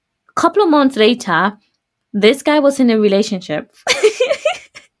couple of months later, this guy was in a relationship.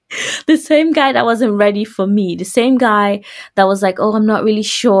 The same guy that wasn't ready for me. The same guy that was like, oh, I'm not really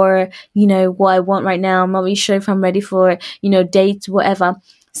sure, what I want right now. I'm not really sure if I'm ready for, dates, whatever.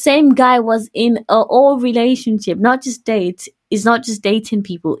 Same guy was in a whole relationship, not just dates. It's not just dating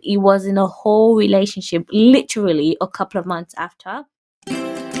people. He was in a whole relationship, literally a couple of months after.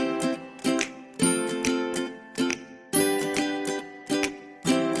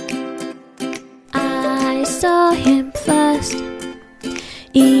 I saw him first.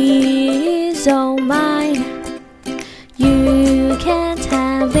 He's all mine. You can't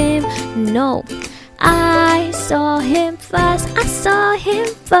have him. No, I saw him first. I saw him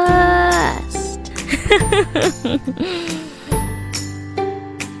first.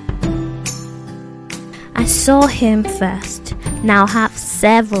 I saw him first. Now have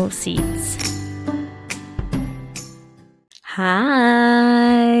several seats. Hi.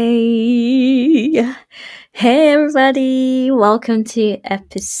 Hey everybody, welcome to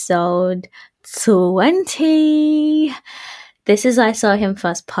episode 20. This is I Saw Him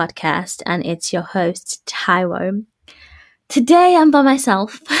First podcast and it's your host Taiwo. Today I'm by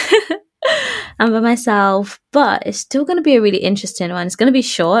myself. But it's still going to be a really interesting one. It's going to be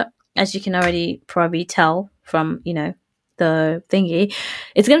short, as you can already probably tell from, the thingy.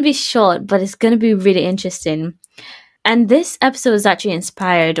 It's going to be short, but it's going to be really interesting. And this episode was actually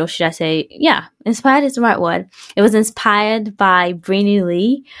inspired, or should I say, inspired is the right word. It was inspired by Brinny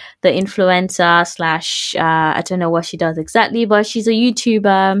Lee, the influencer / I don't know what she does exactly, but she's a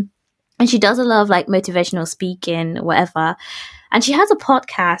YouTuber and she does a lot of like motivational speaking, whatever. And she has a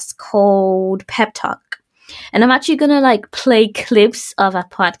podcast called Pep Talk. And I'm actually going to play clips of a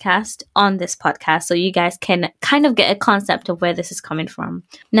podcast on this podcast so you guys can kind of get a concept of where this is coming from.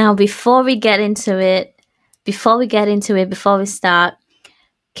 Now, before we start,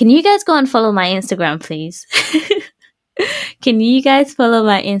 can you guys go and follow my Instagram, please? Can you guys follow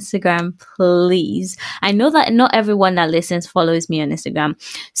my Instagram, please? I know that not everyone that listens follows me on Instagram.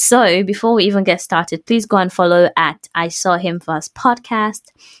 So before we even get started, please go and follow at I Saw Him First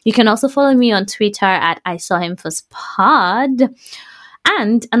Podcast. You can also follow me on Twitter at I Saw Him First Pod.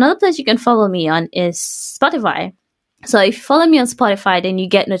 And another place you can follow me on is Spotify. So if you follow me on Spotify, then you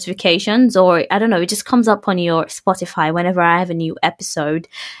get notifications, or I don't know, it just comes up on your Spotify whenever I have a new episode.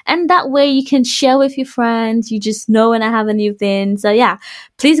 And that way you can share with your friends. You just know when I have a new thing. So yeah,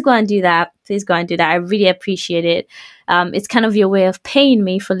 please go and do that. I really appreciate it. It's kind of your way of paying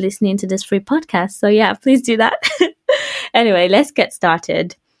me for listening to this free podcast. So yeah, please do that. Anyway, let's get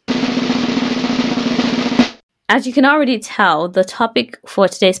started. As you can already tell, the topic for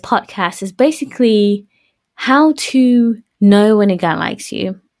today's podcast is basically how to know when a guy likes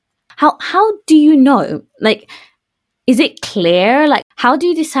you. How do you know? Is it clear? How do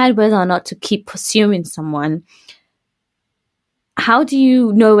you decide whether or not to keep pursuing someone? How do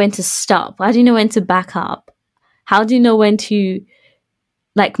you know when to stop? How do you know when to back up? How do you know when to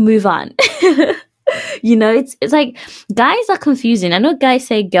move on? It's like guys are confusing. I know guys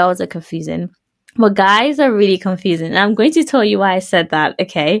say girls are confusing, but guys are really confusing. And I'm going to tell you why I said that.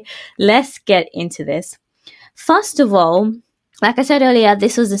 Okay, let's get into this. First of all, like I said earlier,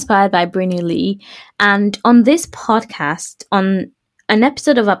 this was inspired by Brinny Lee. And on this podcast, on an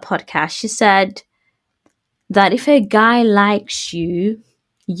episode of our podcast, she said that if a guy likes you,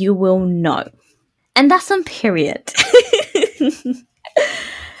 you will know. And that's on period.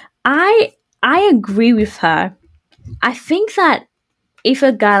 I agree with her. I think that if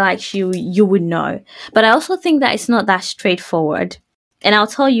a guy likes you, you would know. But I also think that it's not that straightforward. And I'll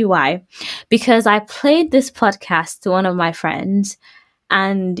tell you why. Because I played this podcast to one of my friends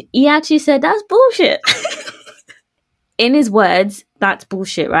and he actually said, that's bullshit. In his words, that's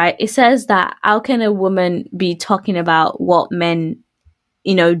bullshit, right? It says that how can a woman be talking about what men,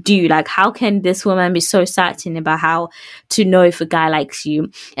 do? How can this woman be so certain about how to know if a guy likes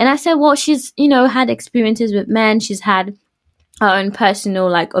you? And I said, well, she's, had experiences with men. She's had her own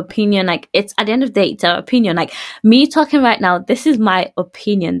personal opinion. It's at the end of the day, it's her opinion. Me talking right now, this is my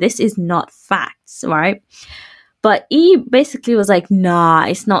opinion. This is not facts, right? But he basically was like, nah,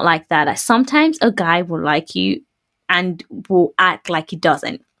 it's not like that. Sometimes a guy will like you and will act like he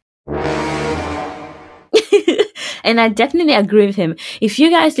doesn't. And I definitely agree with him. If you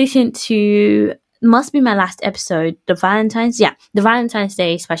guys listen to, must be my last episode, the Valentine's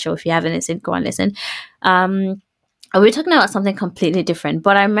Day special. If you haven't listened, go and listen. We're talking about something completely different,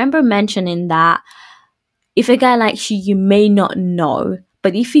 but I remember mentioning that if a guy likes you, you may not know,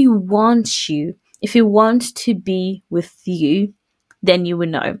 but if he wants you, if he wants to be with you, then you will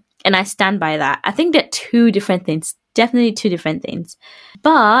know. And I stand by that. I think they're two different things, definitely two different things.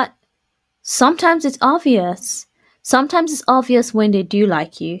 But Sometimes it's obvious. Sometimes it's obvious when they do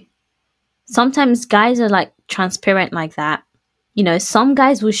like you. Sometimes guys are like transparent like that. You know, some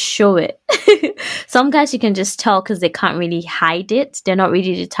guys will show it. Some guys you can just tell because they can't really hide it. They're not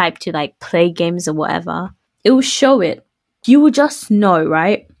really the type to like play games or whatever. It will show it. You will just know,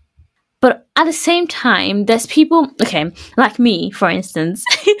 right? But at the same time, there's people, okay, like me, for instance.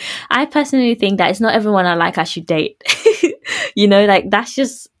 I personally think that it's not everyone I like I should date. You know, like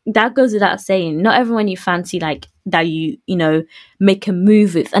that goes without saying. Not everyone you fancy, like, that you know, make a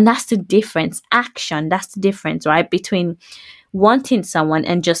move with. And that's the difference. Action, that's the difference, right? Between wanting someone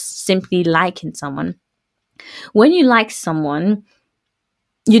and just simply liking someone. When you like someone,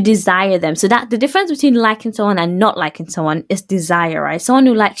 you desire them. So that the difference between liking someone and not liking someone is desire, right? Someone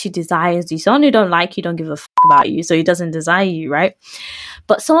who likes you desires you. Someone who don't like you don't give a about you, so he doesn't desire you, right?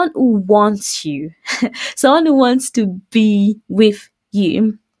 But someone who wants you, someone who wants to be with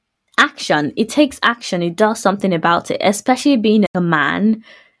you, action. It takes action. It does something about it, especially being a man.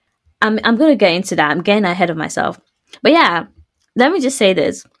 I'm going to get into that. I'm getting ahead of myself. But yeah, let me just say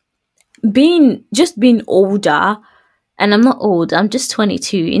this. Being older, and I'm not old, I'm just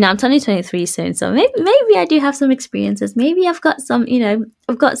 22. You know, I'm turning 23 soon, so maybe I do have some experiences. Maybe I've got some, you know,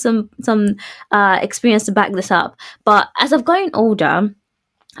 I've got some experience to back this up. But as I've gotten older,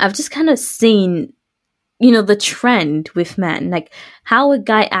 I've just kind of seen, you know, the trend with men, like how a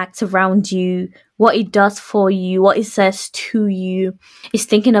guy acts around you, what he does for you, what he says to you. He's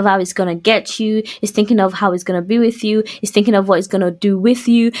thinking of how he's going to get you. He's thinking of how he's going to be with you. He's thinking of what he's going to do with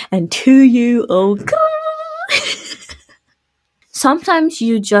you and to you. Oh, God. Sometimes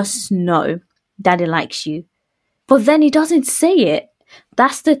you just know that he likes you, but then he doesn't say it.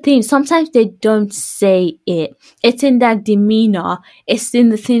 That's the thing. Sometimes they don't say it. It's in their demeanor. It's in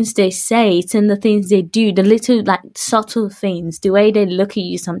the things they say. It's in the things they do. The little, like, subtle things. The way they look at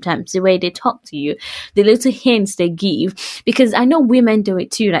you sometimes. The way they talk to you. The little hints they give. Because I know women do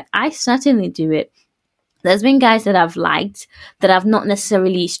it too. Like, I certainly do it. There's been guys that I've liked that I've not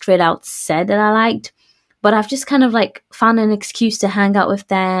necessarily straight out said that I liked. But I've just kind of like found an excuse to hang out with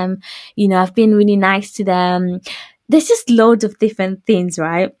them. You know, I've been really nice to them. There's just loads of different things,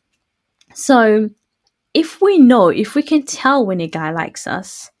 right? So if we can tell when a guy likes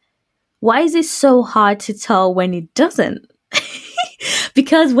us, why is it so hard to tell when he doesn't?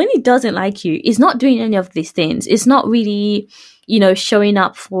 Because when he doesn't like you, he's not doing any of these things. It's not really, you know, showing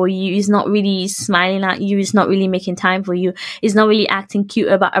up for you. He's not really smiling at you. He's not really making time for you. He's not really acting cute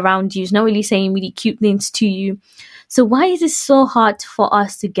around you. He's not really saying really cute things to you. So why is it so hard for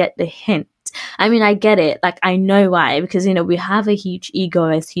us to get the hint? I mean, I get it. Like, I know why. Because, you know, we have a huge ego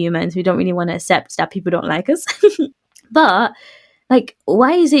as humans. We don't really want to accept that people don't like us. But, like,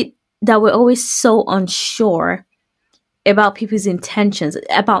 why is it that we're always so unsure about people's intentions,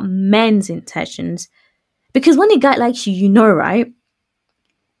 about men's intentions? Because when a guy likes you, you know, right?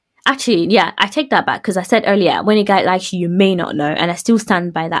 Actually, yeah, I take that back because I said earlier, when a guy likes you, you may not know, and I still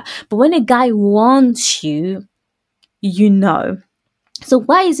stand by that. But when a guy wants you, you know. So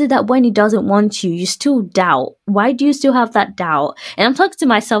why is it that when he doesn't want you, you still doubt? Why do you still have that doubt? And I'm talking to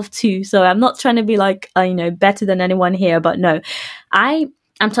myself too, so I'm not trying to be like, you know, better than anyone here, but no, I'm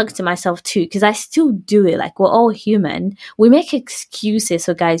talking to myself too, because I still do it. Like, we're all human. We make excuses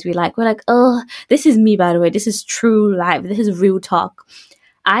for guys we're like, oh, this is me, by the way. This is true life. This is real talk.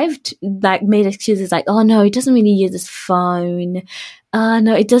 I've like made excuses like, oh no, he doesn't really use his phone.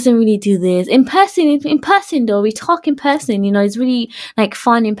 No, it doesn't really do this. In person though, we talk in person, you know, it's really like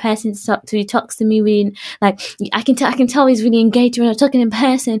fun in person to talk to. He talks to me really, like, I can tell he's really engaged when I'm talking in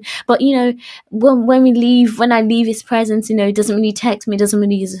person. But, you know, when I leave his presence, you know, he doesn't really text me, doesn't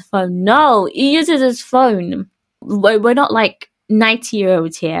really use his phone. No, he uses his phone. We're not like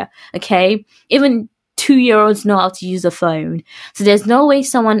 90-year-olds here, okay? Even 2-year-olds know how to use a phone. So there's no way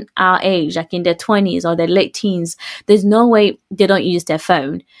someone our age, like in their 20s or their late teens, there's no way they don't use their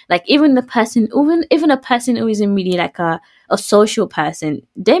phone. Like even a person who isn't really like a social person,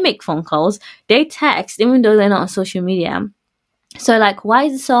 they make phone calls, they text, even though they're not on social media. So like, why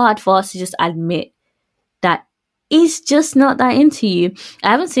is it so hard for us to just admit that he's just not that into you? I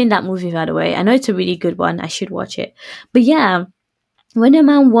haven't seen that movie, by the way. I know it's a really good one. I should watch it. But yeah, when a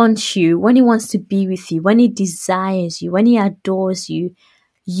man wants you, when he wants to be with you, when he desires you, when he adores you,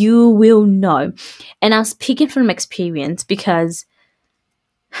 you will know. And I'm speaking from experience because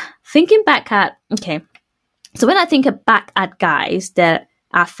thinking back at, okay, so when I think back at guys that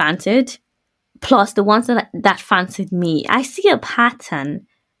are fancied, plus the ones that fancied me, I see a pattern.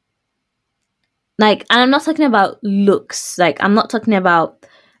 Like, and I'm not talking about looks. Like, I'm not talking about,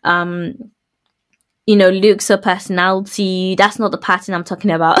 you know, looks or personality. That's not the pattern I'm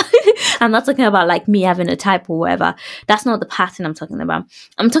talking about. I'm not talking about like me having a type or whatever. That's not the pattern I'm talking about.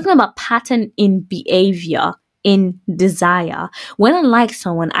 I'm talking about pattern in behavior, in desire. When I like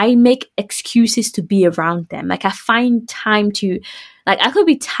someone, I make excuses to be around them. Like I find time to, like I could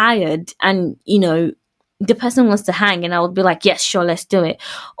be tired and, you know, the person wants to hang and I would be like, yes, sure, let's do it.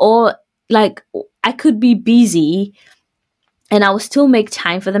 Or like I could be busy and I will still make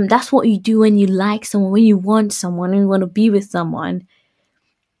time for them. That's what you do when you like someone, when you want someone, and you want to be with someone.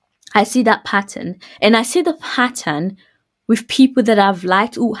 I see that pattern. And I see the pattern with people that I've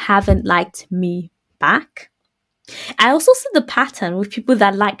liked who haven't liked me back. I also see the pattern with people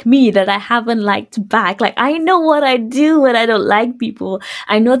that like me that I haven't liked back. Like, I know what I do when I don't like people.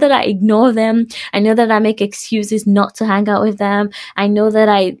 I know that I ignore them. I know that I make excuses not to hang out with them. I know that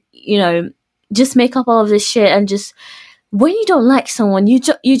I, you know, just make up all of this shit and just... When you don't like someone, you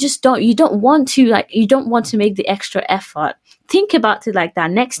don't want to make the extra effort. Think about it like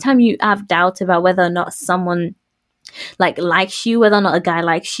that. Next time you have doubt about whether or not someone like likes you, whether or not a guy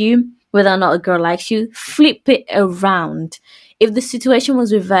likes you, whether or not a girl likes you, flip it around. If the situation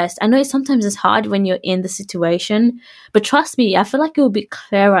was reversed, I know sometimes it's hard when you're in the situation, but trust me, I feel like it will be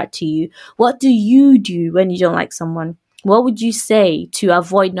clearer to you. What do you do when you don't like someone? What would you say to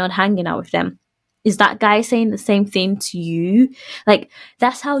avoid not hanging out with them? Is that guy saying the same thing to you? Like,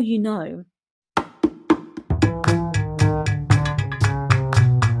 that's how you know.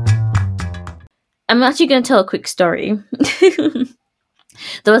 I'm actually going to tell a quick story.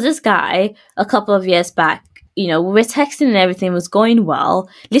 There was this guy a couple of years back. You know, we were texting and everything was going well.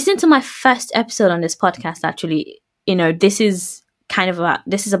 Listen to my first episode on this podcast, actually. You know, this is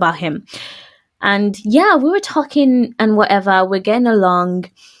about him. And yeah, we were talking and whatever. We're getting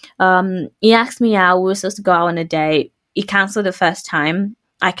along. He asked me out. We were supposed to go out on a date. He cancelled the first time.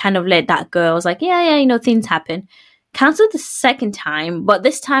 I kind of let that go. I was like, yeah, you know, things happen. Cancelled the second time, but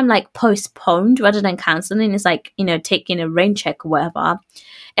this time like postponed rather than cancelling. It's like, you know, taking a rain check or whatever.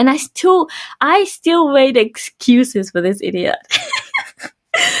 And I still made excuses for this idiot.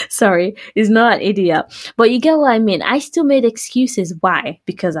 Sorry, he's not an idiot. But you get what I mean. I still made excuses. Why?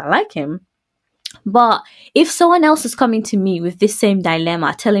 Because I like him. But if someone else is coming to me with this same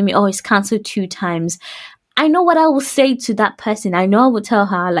dilemma, telling me, oh, it's cancelled 2 times, I know what I will say to that person. I know I will tell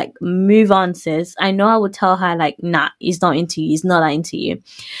her, like, move on, sis. I know I will tell her, like, nah, he's not into you. He's not that into you.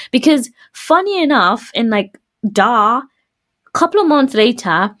 Because funny enough, a couple of months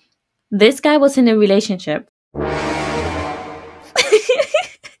later, this guy was in a relationship.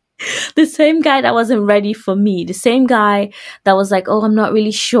 The same guy that wasn't ready for me, the same guy that was like, oh, I'm not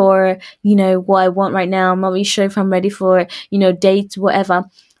really sure, you know, what I want right now. I'm not really sure if I'm ready for, you know, dates, whatever.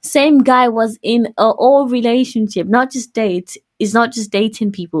 Same guy was in a whole relationship, not just dates. It's not just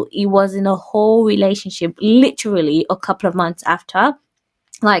dating people. He was in a whole relationship, literally a couple of months after,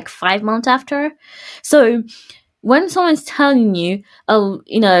 like 5 months after. So when someone's telling you, oh,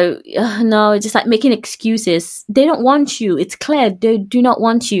 you know, no, just like making excuses, they don't want you. It's clear they do not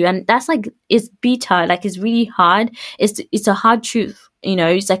want you. And that's like, it's bitter. Like, it's really hard. It's a hard truth. You know,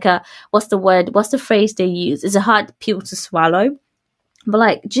 it's like what's the phrase they use? It's a hard pill to swallow. But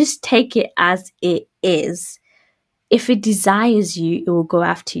like, just take it as it is. If it desires you, it will go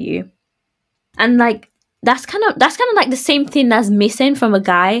after you. And like, that's kind of like the same thing that's missing from a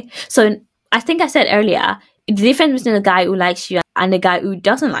guy. So I think I said earlier, the difference between a guy who likes you and a guy who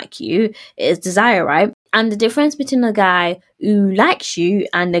doesn't like you is desire, right? And the difference between a guy who likes you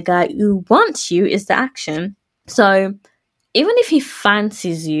and a guy who wants you is the action. So even if he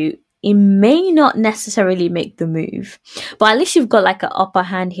fancies you, he may not necessarily make the move. But at least you've got like an upper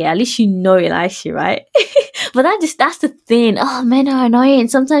hand here. At least you know he likes you, right? But that's the thing. Oh, men are annoying.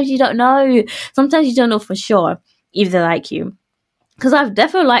 Sometimes you don't know. Sometimes you don't know for sure if they like you. Because I've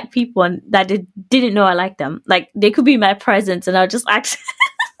definitely liked people that didn't know I liked them. Like, they could be in my presence and I'll just act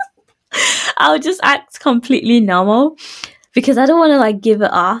completely normal because I don't want to like give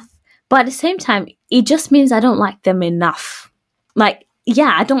it off. But at the same time, it just means I don't like them enough. Like,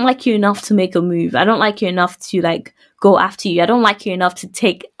 yeah, I don't like you enough to make a move. I don't like you enough to like go after you. I don't like you enough to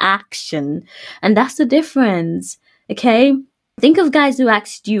take action. And that's the difference. Okay? Think of guys who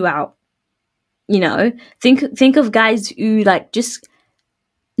asked you out. You know, think of guys who like just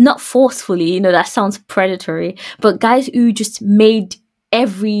not forcefully, you know, that sounds predatory, but guys who just made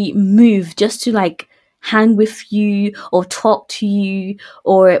every move just to like hang with you or talk to you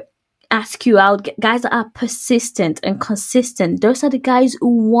or ask you out. Guys that are persistent and consistent. Those are the guys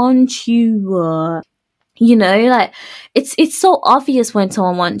who want you. You know, like it's so obvious when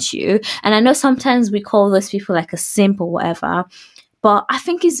someone wants you. And I know sometimes we call those people like a simp or whatever. but I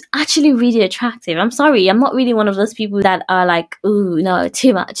think it's actually really attractive. I'm sorry, I'm not really one of those people that are like, ooh, no,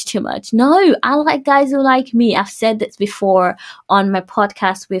 too much. No, I like guys who like me. I've said this before on my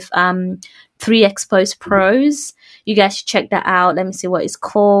podcast with 3 Exposed Pros. You guys should check that out. Let me see what it's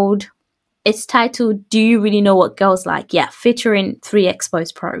called. It's titled, Do You Really Know What Girls Like? Yeah, featuring 3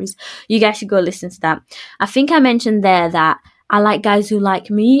 Exposed Pros. You guys should go listen to that. I think I mentioned there that I like guys who like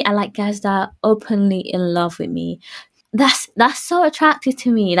me. I like guys that are openly in love with me. That's so attractive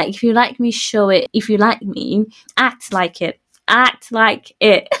to me. Like, if you like me, show it. If you like me, act like it. Act like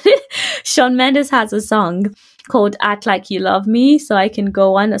it. Shawn Mendes has a song called Act Like You Love Me, so I can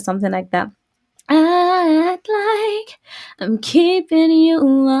go on or something like that. Act like I'm keeping you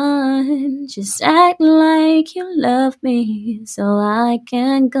on. Just act like you love me so I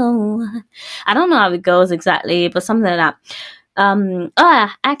can go on. I don't know how it goes exactly, but something like that.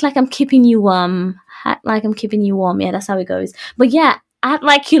 Act like I'm keeping you warm. Act like I'm keeping you warm. Yeah, that's how it goes. But yeah, act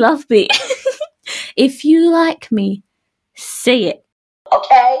like you love me. If you like me, say it.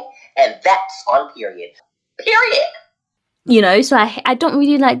 Okay? And that's on period. Period. You know, so I don't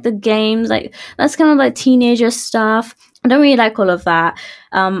really like the games. Like, that's kind of like teenager stuff. I don't really like all of that.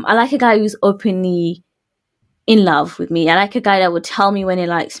 I like a guy who's openly in love with me. I like a guy that would tell me when he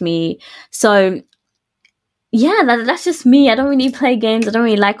likes me. So, yeah, that's just me. I don't really play games. I don't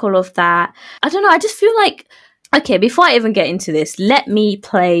really like all of that. I don't know. I just feel like, okay, before I even get into this, let me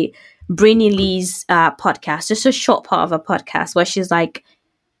play Brinny Lee's podcast. Just a short part of her podcast where she's like,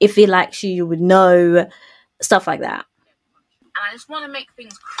 if he likes you, you would know. Stuff like that. And I just want to make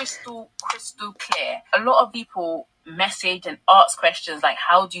things crystal clear. A lot of people message and ask questions like,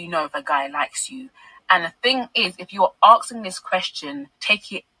 how do you know if a guy likes you? And the thing is, if you're asking this question,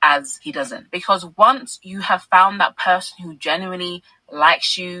 take it as he doesn't. Because once you have found that person who genuinely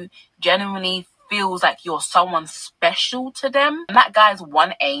likes you, genuinely feels like you're someone special to them, and that guy's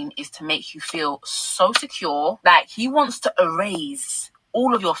one aim is to make you feel so secure that he wants to erase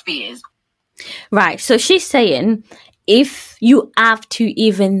all of your fears. Right. So she's saying, if you have to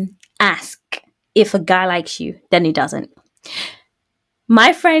even ask if a guy likes you, then he doesn't.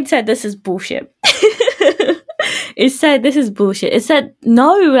 My friend said this is bullshit. It said this is bullshit. It said,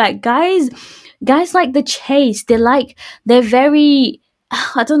 no, like guys like the chase. They're very,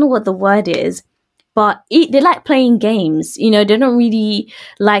 I don't know what the word is, but they like playing games. You know, they don't really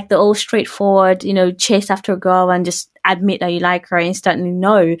like the old straightforward, you know, chase after a girl and just admit that you like her instantly.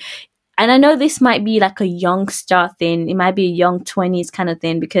 No. And I know this might be like a youngster thing. It might be a young 20s kind of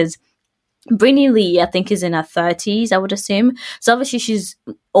thing, because Brinny Lee, I think, is in her 30s, I would assume. So obviously she's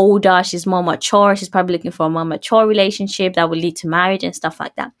older, she's more mature. She's probably looking for a more mature relationship that will lead to marriage and stuff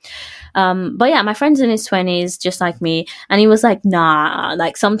like that. But yeah, my friend's in his 20s, just like me. And he was like, nah,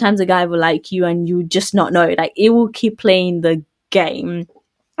 like sometimes a guy will like you and you just not know. Like, it will keep playing the game.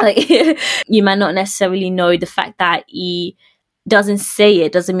 Like, you might not necessarily know the fact that he doesn't say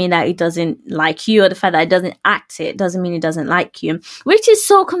it doesn't mean that he doesn't like you, or the fact that he doesn't act it doesn't mean he doesn't like you, which is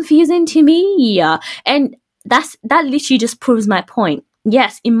so confusing to me. And that literally just proves my point.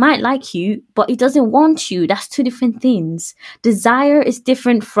 Yes, he might like you, but he doesn't want you. That's two different things. Desire is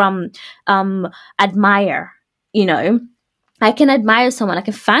different from admire. You know, I can admire someone, I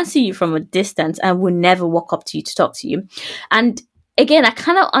can fancy you from a distance and will never walk up to you to talk to you. And again, I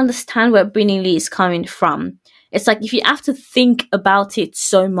kind of understand where Brinny Lee is coming from. It's like, if you have to think about it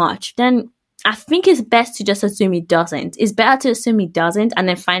so much, then I think it's best to just assume he doesn't. It's better to assume he doesn't and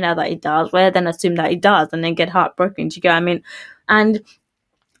then find out that he does, rather than assume that he does and then get heartbroken. Do you get what I mean? And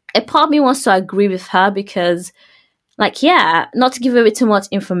a part of me wants to agree with her because, like, yeah, not to give away too much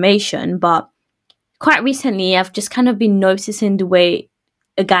information, but quite recently I've just kind of been noticing the way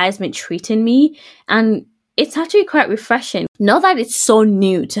a guy's been treating me, and it's actually quite refreshing. Not that it's so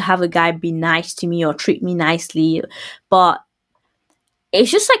new to have a guy be nice to me or treat me nicely, but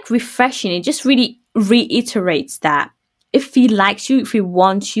it's just like refreshing. It just really reiterates that if he likes you, if he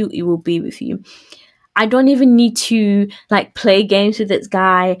wants you, he will be with you. I don't even need to like play games with this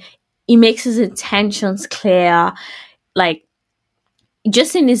guy. He makes his intentions clear, like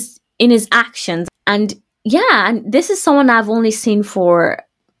just in his actions. And yeah, and this is someone I've only seen for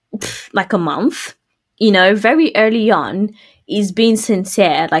like a month. You know, very early on, he's being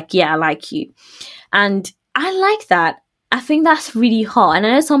sincere, like, yeah, I like you. And I like that. I think that's really hot. And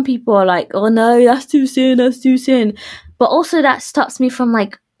I know some people are like, oh no, that's too soon. But also that stops me from,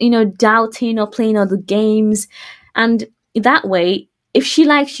 like, you know, doubting or playing other games. And that way, if she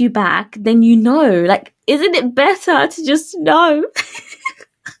likes you back, then you know, like, isn't it better to just know?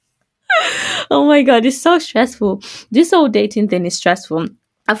 Oh my God, it's so stressful. This whole dating thing is stressful.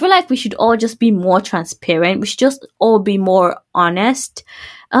 I feel like we should all just be more transparent. We should just all be more honest.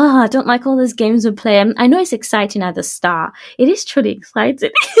 I don't like all those games we play. I know it's exciting at the start. It is truly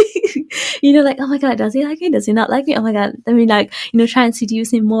exciting. Like, oh my God, does he like me? Does he not like me? Oh my God, let me try and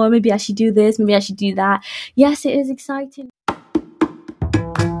seduce him more. Maybe I should do this. Maybe I should do that. Yes, it is exciting.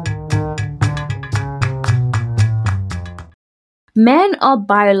 Men are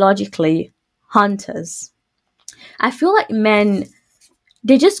biologically hunters. I feel like men,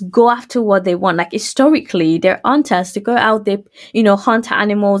 they just go after what they want. Like, historically, they're hunters. They go out, they, hunt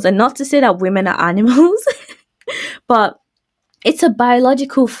animals. And not to say that women are animals, but it's a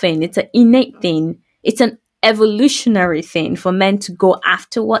biological thing. It's an innate thing. It's an evolutionary thing for men to go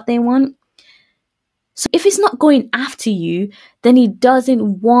after what they want. So if he's not going after you, then he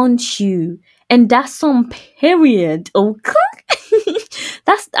doesn't want you. And that's on period. Okay?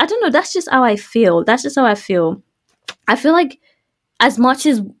 I don't know. That's just how I feel. I feel like, as much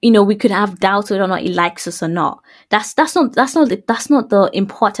as we could have doubts whether or not he likes us or not, that's not the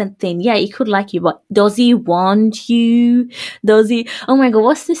important thing. Yeah, he could like you, but does he want you? Does he? Oh my God,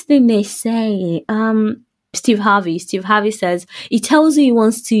 what's this thing they say? Steve Harvey says he tells you he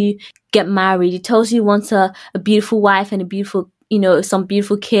wants to get married. He tells you he wants a beautiful wife and a beautiful, some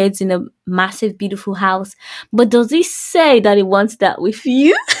beautiful kids in a massive, beautiful house. But does he say that he wants that with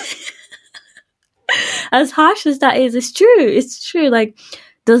you? As harsh as that is, it's true. Like,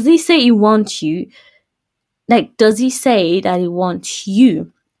 does he say he wants you? Like, does he say that he wants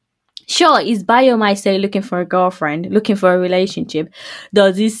you? Sure, his bio might say looking for a girlfriend, looking for a relationship.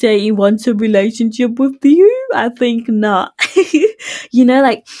 Does he say he wants a relationship with you? I think not.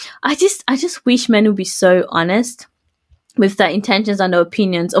 I just wish men would be so honest with their intentions and their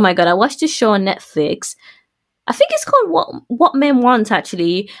opinions. Oh my God, I watched this show on Netflix. I think it's called What Men Want,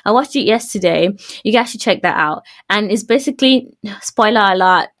 actually. I watched it yesterday. You guys should check that out. And it's basically, spoiler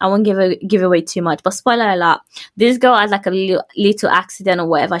alert, I won't give away too much, but spoiler alert, this girl had like a little accident or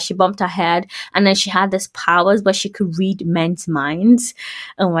whatever. She bumped her head and then she had these powers where she could read men's minds.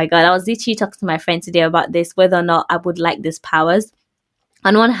 Oh my God, I was literally talking to my friend today about this, whether or not I would like these powers.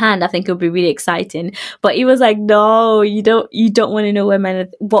 On one hand, I think it would be really exciting, but he was like, no, you don't want to know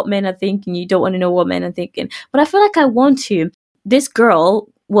what men are thinking. You don't want to know what men are thinking. But I feel like I want to. This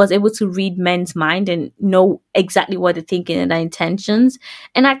girl was able to read men's mind and know exactly what they're thinking and their intentions.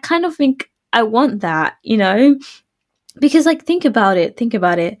 And I kind of think I want that, because like, think about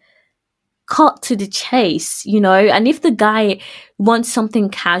it. Cut to the chase, and if the guy wants something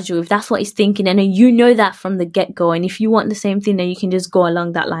casual, if that's what he's thinking, and then that from the get-go, and if you want the same thing, then you can just go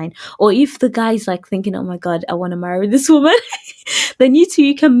along that line. Or if the guy's like thinking, oh my God, I want to marry this woman, then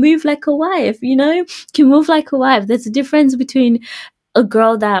you can move like a wife, can move like a wife. There's a difference between a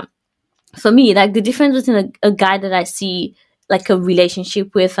girl that, for me, like the difference between a guy that I see like a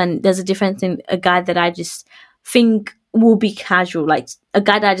relationship with, and there's a difference in a guy that I just think will be casual, like a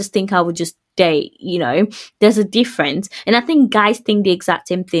guy that I just think I would just date, there's a difference. And I think guys think the exact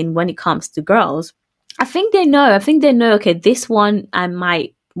same thing when it comes to girls. I think they know, okay, this one I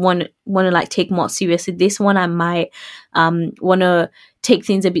might want to like take more seriously. This one I might want to take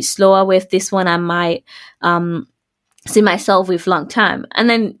things a bit slower with. This one I might see myself with long term. And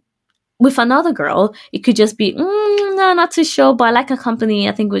then with another girl, it could just be, no, not too sure, but I like her company.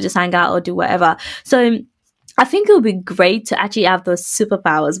 I think we'll just hang out or do whatever. So I think it would be great to actually have those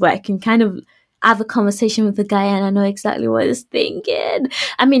superpowers where I can kind of have a conversation with the guy and I know exactly what he's thinking.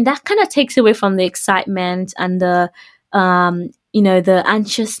 I mean, that kind of takes away from the excitement and the, the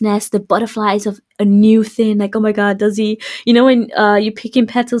anxiousness, the butterflies of a new thing. Like, oh my God, does he, when you're picking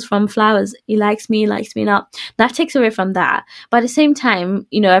petals from flowers, he likes me not. That takes away from that. But at the same time,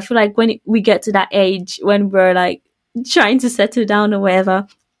 I feel like when we get to that age when we're like trying to settle down or whatever,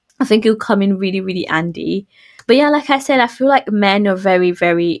 I think it'll come in really, really handy. But yeah, like I said, I feel like men are very,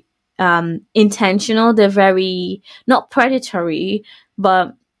 very intentional. They're very, not predatory,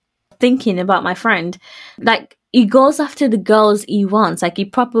 but thinking about my friend. Like, he goes after the girls he wants. Like, he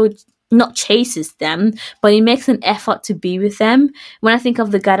probably not chases them, but he makes an effort to be with them. When I think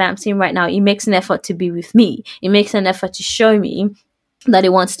of the guy that I'm seeing right now, he makes an effort to be with me. He makes an effort to show me that he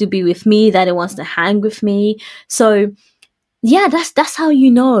wants to be with me, that he wants to hang with me. So yeah, that's how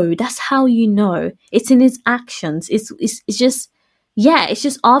you know. That's how you know. It's in his actions. It's just, yeah, it's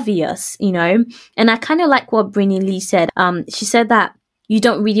just obvious, And I kind of like what Brinny Lee said. She said that you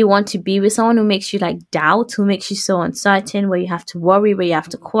don't really want to be with someone who makes you like doubt, who makes you so uncertain, where you have to worry, where you have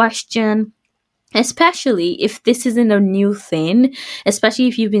to question. Especially if this isn't a new thing, especially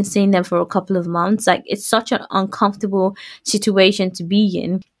if you've been seeing them for a couple of months. Like, it's such an uncomfortable situation to be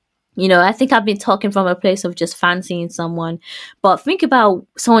in. You know, I think I've been talking from a place of just fancying someone, but think about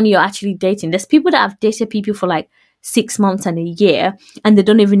someone you're actually dating. There's people that have dated people for like 6 months and a year, and they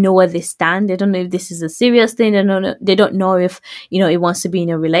don't even know where they stand. They don't know if this is a serious thing. They don't know if, you know, it wants to be in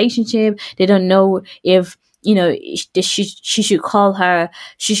a relationship. They don't know if, you know, she should call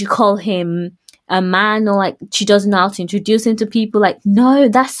him a man, or like she doesn't know how to introduce him to people. Like, no,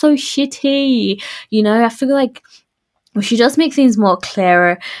 that's so shitty. You know, I feel like we should just make things more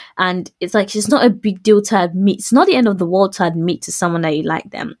clearer, and it's like it's not a big deal to admit. It's not the end of the world to admit to someone that you like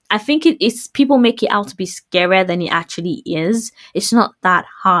them. I think it's people make it out to be scarier than it actually is. It's not that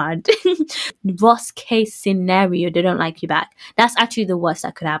hard. Worst case scenario, they don't like you back. That's actually the worst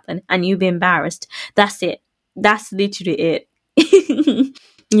that could happen, and you'll be embarrassed. That's it. That's literally it.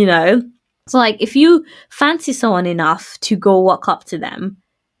 You know? So like, if you fancy someone enough to go walk up to them,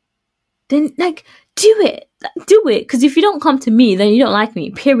 then like, do it. Because if you don't come to me, then you don't like me,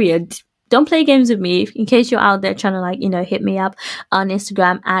 period. Don't play games with me. In case you're out there trying to, like, you know, hit me up on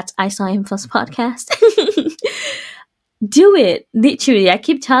Instagram at I Saw Him First Podcast. Do it. Literally, I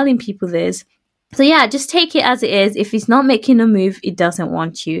keep telling people this. So yeah, just take it as it is. If he's not making a move, he doesn't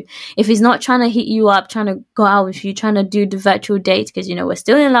want you. If he's not trying to hit you up, trying to go out with you, trying to do the virtual date, because, you know, we're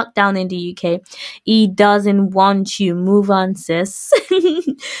still in lockdown in the UK, he doesn't want you. Move on, sis.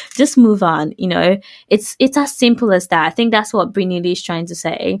 Just move on, you know. It's as simple as that. I think that's what Brinley Lee is trying to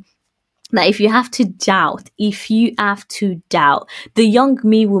say. That if you have to doubt, the young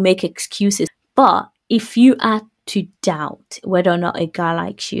me will make excuses. But if you are to doubt whether or not a guy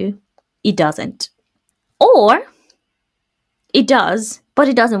likes you, he doesn't. Or it does, but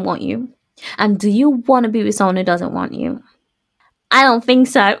he doesn't want you. And do you want to be with someone who doesn't want you? I don't think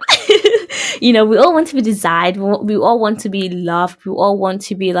so. You know, we all want to be desired. We all want to be loved. We all want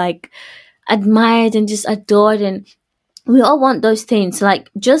to be, like, admired and just adored, and we all want those things.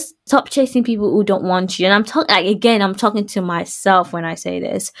 Like, just stop chasing people who don't want you. And I'm talking to myself when I say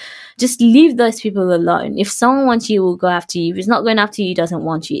this. Just leave those people alone. If someone wants you, will go after you. If it's not going after you, he doesn't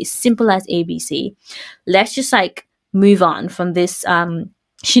want you. It's simple as ABC. Let's just, like, move on from this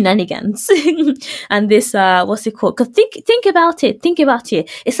shenanigans and this what's it called? Because think about it.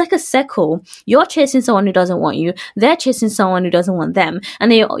 It's like a circle. You're chasing someone who doesn't want you, they're chasing someone who doesn't want them,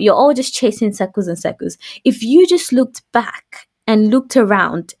 and you're all just chasing circles and circles. If you just looked back and looked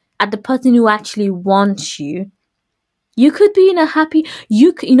around at the person who actually wants you, you could be in a happy,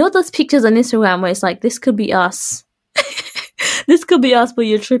 you know those pictures on Instagram where it's like, this could be us. This could be us, but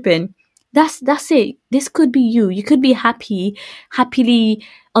you're tripping. That's it. This could be you. You could be happily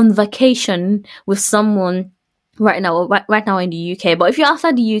on vacation with someone right now in the UK. But if you're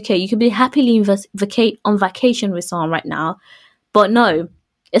outside the UK, you could be happily on vacation with someone right now. But no,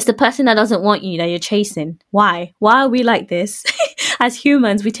 it's the person that doesn't want you that you're chasing. Why? Why are we like this? As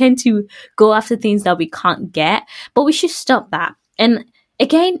humans, we tend to go after things that we can't get, but we should stop that. And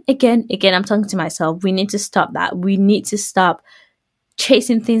again, I'm talking to myself. We need to stop that. We need to stop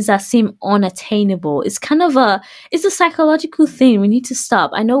chasing things that seem unattainable. It's a psychological thing. We need to stop.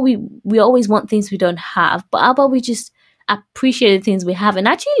 I know we always want things we don't have, but how about we just appreciate the things we have and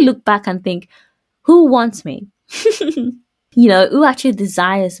actually look back and think, who wants me? You know, who actually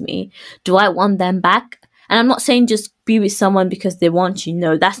desires me? Do I want them back? And I'm not saying just be with someone because they want you.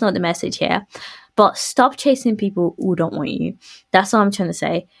 No, that's not the message here. But stop chasing people who don't want you. That's what I'm trying to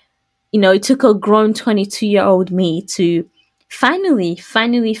say. You know, it took a grown 22-year-old me to finally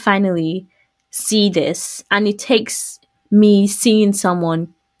see this. And it takes me seeing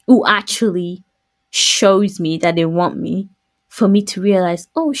someone who actually shows me that they want me for me to realize,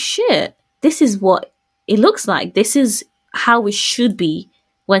 oh shit, this is what it looks like. This is how it should be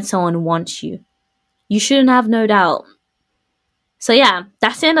when someone wants you. You shouldn't have no doubt. So yeah,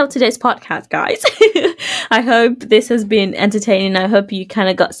 that's the end of today's podcast, guys. I hope this has been entertaining. I hope you kind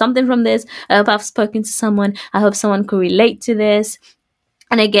of got something from this. I hope I've spoken to someone. I hope someone could relate to this.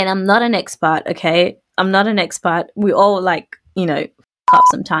 And again, I'm not an expert, okay? I'm not an expert. We all, like, you know, up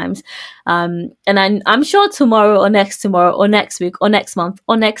sometimes. And I'm sure tomorrow or next week or next month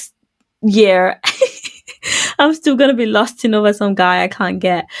or next year, I'm still going to be lusting over some guy I can't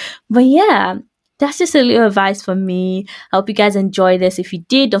get. But yeah, that's just a little advice from me. I hope you guys enjoy this. If you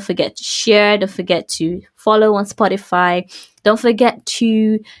did, don't forget to share. Don't forget to follow on Spotify. Don't forget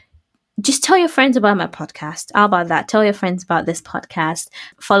to just tell your friends about my podcast. How about that? Tell your friends about this podcast.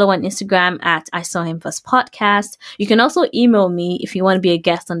 Follow on Instagram at I Saw Him First Podcast. You can also email me if you want to be a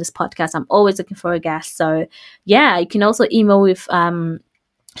guest on this podcast. I'm always looking for a guest. So yeah, you can also email with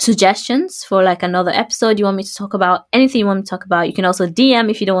suggestions for like another episode you want me to talk about, anything you want me to talk about, you can also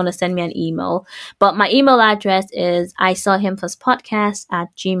DM if you don't want to send me an email. But my email address is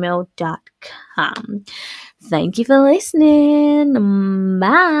isawhimfirstpodcast@gmail.com. Thank you for listening.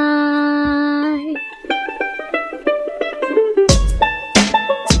 Bye.